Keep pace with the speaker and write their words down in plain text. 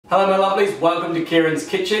Hello my lovelies, welcome to Kieron's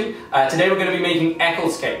Kitchen. Today we're going to be making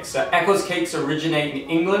Eccles cakes. So Eccles cakes originate in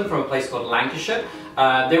England from a place called Lancashire.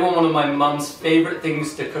 They were one of my mum's favourite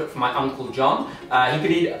things to cook for my Uncle John. He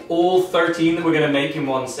could eat all 13 that we're going to make in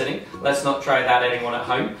one sitting. Let's not try that anyone at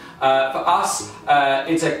home. For us,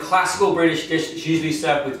 it's a classical British dish that's usually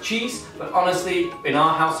served with cheese, but honestly, in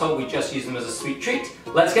our household we just use them as a sweet treat.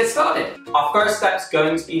 Let's get started. Our first step is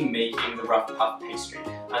going to be making the rough puff pastry.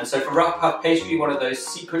 And so for rough puff pastry, one of those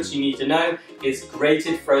secrets you need to know is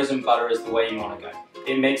grated frozen butter is the way you want to go.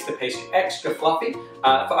 It makes the pastry extra fluffy.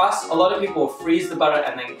 For us, a lot of people will freeze the butter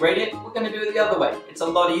and then grate it. We're going to do it the other way. It's a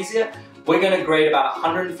lot easier. We're going to grate about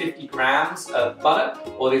 150 grams of butter,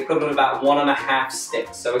 or the equivalent of about 1.5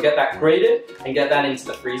 sticks. So we'll get that grated and get that into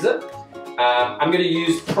the freezer. I'm going to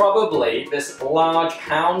use probably this large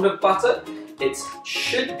pound of butter. It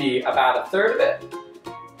should be about 1/3 of it.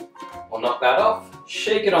 We'll knock that off,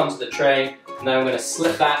 shake it onto the tray, and then we're going to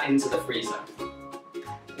slip that into the freezer.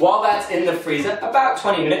 While that's in the freezer, about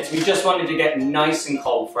 20 minutes, we just wanted to get nice and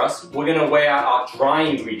cold for us. We're going to weigh out our dry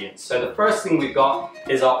ingredients. So the first thing we've got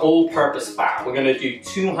is our all-purpose flour. We're going to do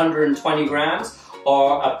 220 grams,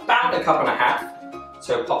 or about 1.5 cups.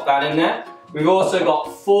 So pop that in there. We've also got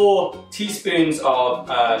 4 teaspoons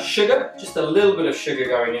of sugar, just a little bit of sugar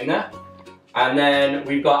going in there. And then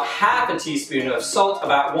we've got 1/2 teaspoon of salt,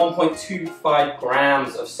 about 1.25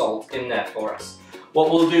 grams of salt in there for us. What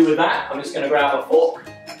we'll do with that, I'm just going to grab a fork.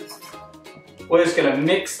 We're just going to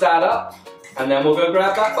mix that up, and then we'll go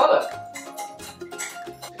grab that butter.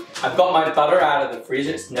 I've got my butter out of the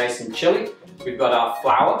freezer, it's nice and chilly. We've got our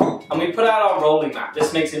flour, and we put out our rolling mat.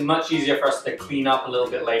 This makes it much easier for us to clean up a little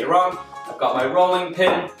bit later on. I've got my rolling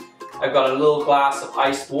pin. I've got a little glass of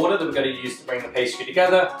iced water that we're going to use to bring the pastry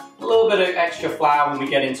together. A little bit of extra flour when we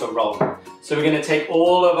get into rolling. So we're going to take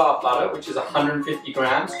all of our butter, which is 150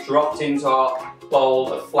 grams, dropped into our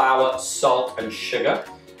bowl of flour, salt and sugar.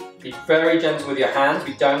 Be very gentle with your hands.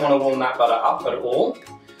 We don't want to warm that butter up at all.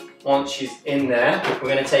 Once she's in there, we're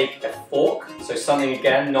going to take a fork, so something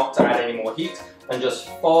again not to add any more heat, and just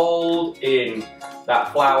fold in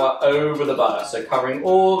that flour over the butter. So covering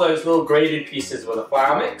all those little grated pieces with a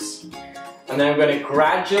flour mix. And then we're going to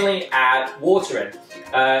gradually add water in.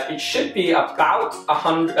 It should be about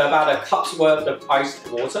a cup's worth of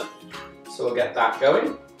iced water. So we'll get that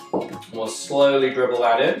going. We'll slowly dribble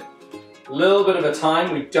that in. A little bit of a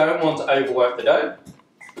time, we don't want to overwork the dough.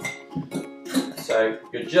 So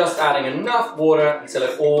you're just adding enough water until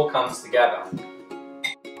it all comes together.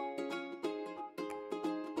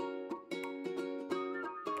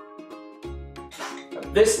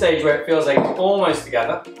 At this stage where it feels like it's almost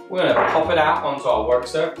together, we're going to pop it out onto our work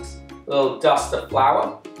surface. A little dust of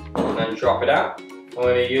flour, and then drop it out. And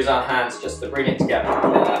we're going to use our hands just to bring it together,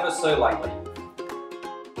 ever so lightly.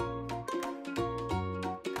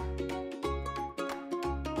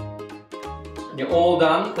 When you're all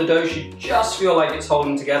done, the dough should just feel like it's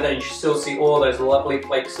holding together, and you should still see all those lovely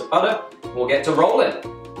flakes of butter. We'll get to rolling.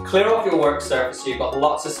 Clear off your work surface so you've got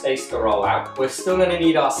lots of space to roll out. We're still going to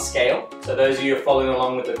need our scale, so those of you who are following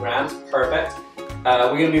along with the grams, perfect.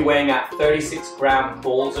 We're going to be weighing out 36 gram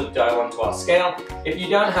balls of dough onto our scale. If you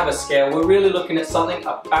don't have a scale, we're really looking at something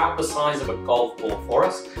about the size of a golf ball for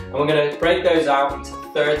us. And we're going to break those out into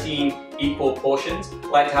 13 equal portions. I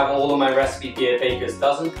like to have all of my recipe be a baker's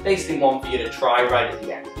dozen, basically one for you to try right at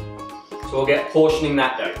the end. So we'll get portioning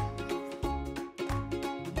that dough.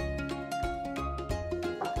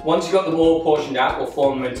 Once you've got them all portioned out, we'll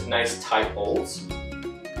form them into nice tight balls.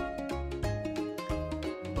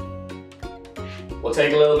 We'll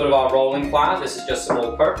take a little bit of our rolling flour, this is just some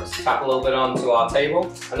all-purpose, tap a little bit onto our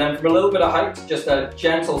table, and then from a little bit of height, just a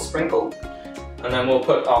gentle sprinkle. And then we'll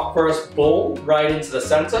put our first ball right into the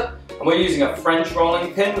center. And we're using a French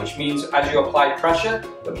rolling pin, which means as you apply pressure,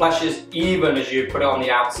 the pressure is even as you put it on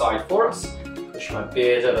the outside for us. Push my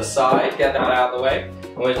beer to the side, get that out of the way.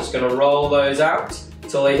 And we're just going to roll those out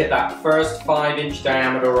until they hit that first 5-inch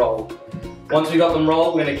diameter roll. Once we've got them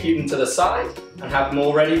rolled, we're going to keep them to the side and have them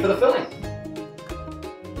all ready for the filling.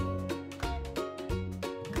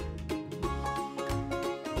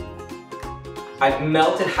 I've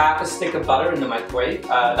melted 1/2 stick of butter in the microwave.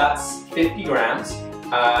 That's 50 grams.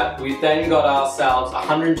 We've then got ourselves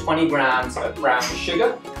 120 grams of brown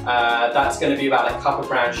sugar. That's going to be about 1 cup of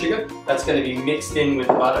brown sugar. That's going to be mixed in with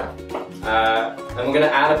butter. And we're going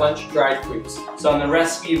to add a bunch of dried fruits. So on the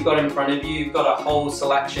recipe you've got in front of you, you've got a whole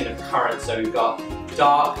selection of currants. So we've got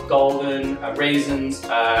dark golden raisins.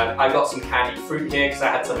 I got some candied fruit here because I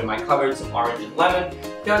had some in my cupboard, some orange and lemon.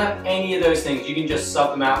 If you don't have any of those things, you can just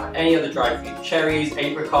sub them out for any other dried fruit. Cherries,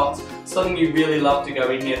 apricots, something you really love to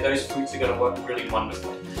go in here. Those fruits are going to work really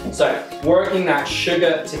wonderfully. So, working that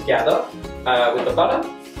sugar together with the butter,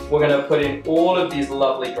 we're going to put in all of these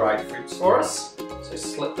lovely dried fruits for us. So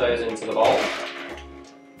slip those into the bowl.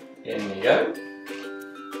 In you go.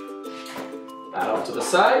 That off to the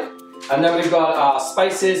side. And then we've got our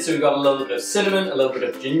spices, so we've got a little bit of cinnamon, a little bit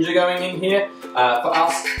of ginger going in here. For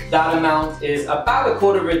us, that amount is about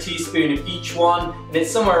 1/4 teaspoon of each one, and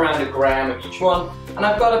it's somewhere around 1 gram of each one. And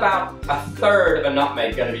I've got about 1/3 of a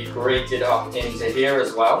nutmeg going to be grated up into here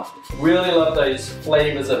as well. Really love those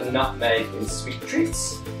flavors of nutmeg in sweet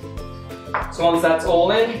treats. So once that's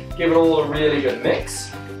all in, give it all a really good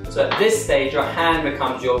mix. So at this stage, your hand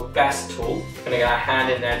becomes your best tool. You're going to get our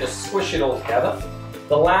hand in there and just squish it all together.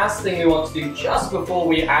 The last thing we want to do just before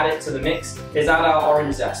we add it to the mix is add our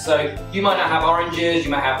orange zest. So you might not have oranges,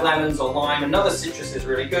 you might have lemons or lime, another citrus is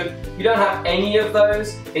really good. If you don't have any of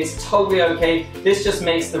those, it's totally okay. This just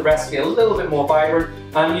makes the recipe a little bit more vibrant.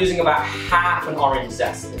 I'm using about half an orange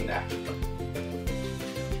zest in there.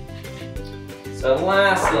 So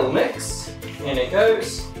last little mix, in it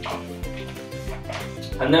goes.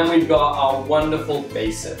 And then we've got our wonderful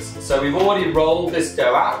bases. So we've already rolled this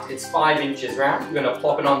dough out. It's 5 inches round. We're going to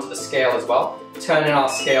plop it onto the scale as well. Turning our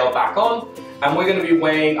scale back on. And we're going to be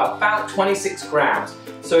weighing about 26 grams.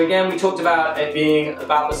 So again, we talked about it being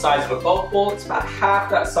about the size of a golf ball. It's about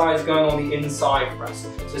half that size going on the inside for us.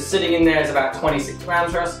 So sitting in there is about 26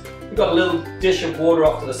 grams for us. We've got a little dish of water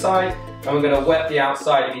off to the side. And we're going to wet the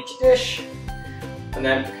outside of each dish. And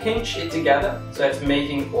then pinch it together. So it's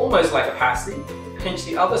making almost like a pasty. Pinch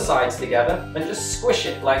the other sides together and just squish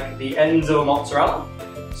it like the ends of a mozzarella.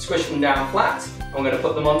 Squish them down flat. And we're going to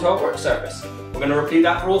put them onto our work surface. We're going to repeat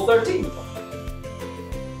that for all 13.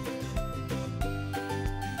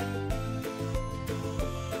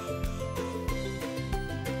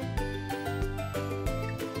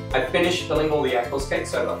 I finished filling all the Eccles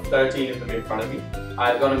cakes, so I've got 13 of them in front of me.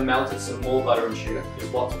 I've gone and melted some more butter and sugar, because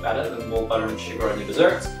what's better than more butter and sugar on your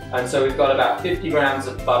desserts? And so we've got about 50 grams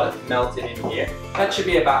of butter melted in here. That should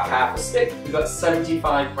be about half a stick. We've got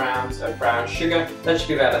 75 grams of brown sugar. That should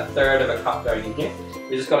be about 1/3 of a cup going in here.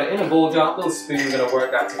 We just got it in a bowl jar, little spoon, we're going to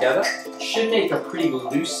work that together. Should make a pretty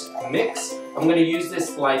loose mix. I'm going to use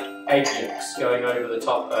this like egg yolks going over the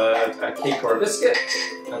top of a cake or a biscuit.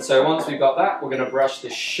 And so once we've got that, we're going to brush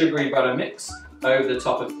this sugary butter mix over the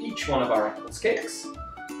top of each one of our Eccles cakes.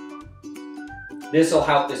 This will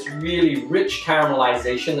help this really rich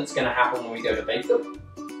caramelization that's going to happen when we go to bake them.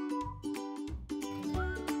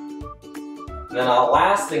 And then our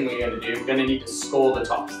last thing we're going to do, we're going to need to score the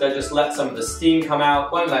tops. So just let some of the steam come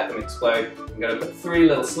out, won't let them explode. I'm going to put 3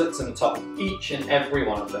 little slits in the top of each and every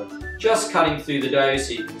one of them. Just cutting through the dough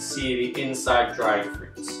so you can see the inside dried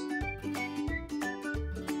fruits.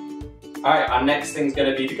 Alright, our next thing's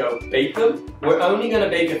going to be to go bake them. We're only going to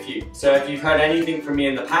bake a few. So if you've heard anything from me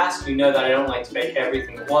in the past, you know that I don't like to bake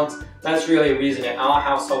everything at once. That's really a reason in our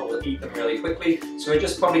household we'll eat them really quickly. So we're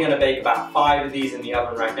just probably going to bake about 5 of these in the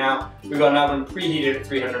oven right now. We've got an oven preheated at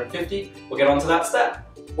 350. We'll get onto that step.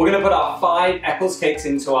 We're going to put our 5 Eccles cakes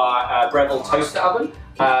into our Breville toaster oven.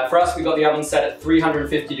 For us, we've got the oven set at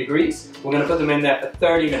 350 degrees. We're going to put them in there for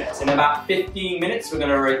 30 minutes. In about 15 minutes, we're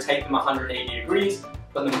going to rotate them 180 degrees.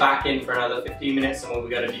 Put them back in for another 15 minutes and we'll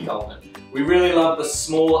go to be golden. We really love the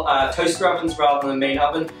small toaster ovens rather than the main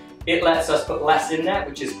oven. It lets us put less in there,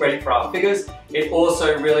 which is great for our figures. It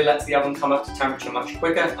also really lets the oven come up to temperature much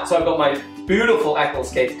quicker. So I've got my beautiful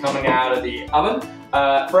Eccles cake coming out of the oven.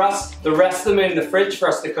 For us, the rest of them in the fridge for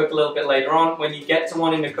us to cook a little bit later on. When you get to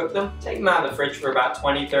wanting to cook them, take them out of the fridge for about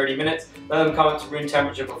 20-30 minutes. Let them come up to room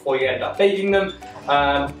temperature before you end up baking them.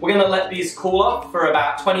 We're going to let these cool off for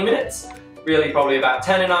about 20 minutes. Really probably about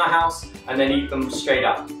 10 in our house, and then eat them straight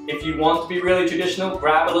up. If you want to be really traditional,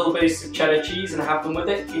 grab a little bit of cheddar cheese and have them with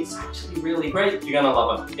it. It's actually really great. You're gonna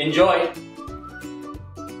love them. Enjoy!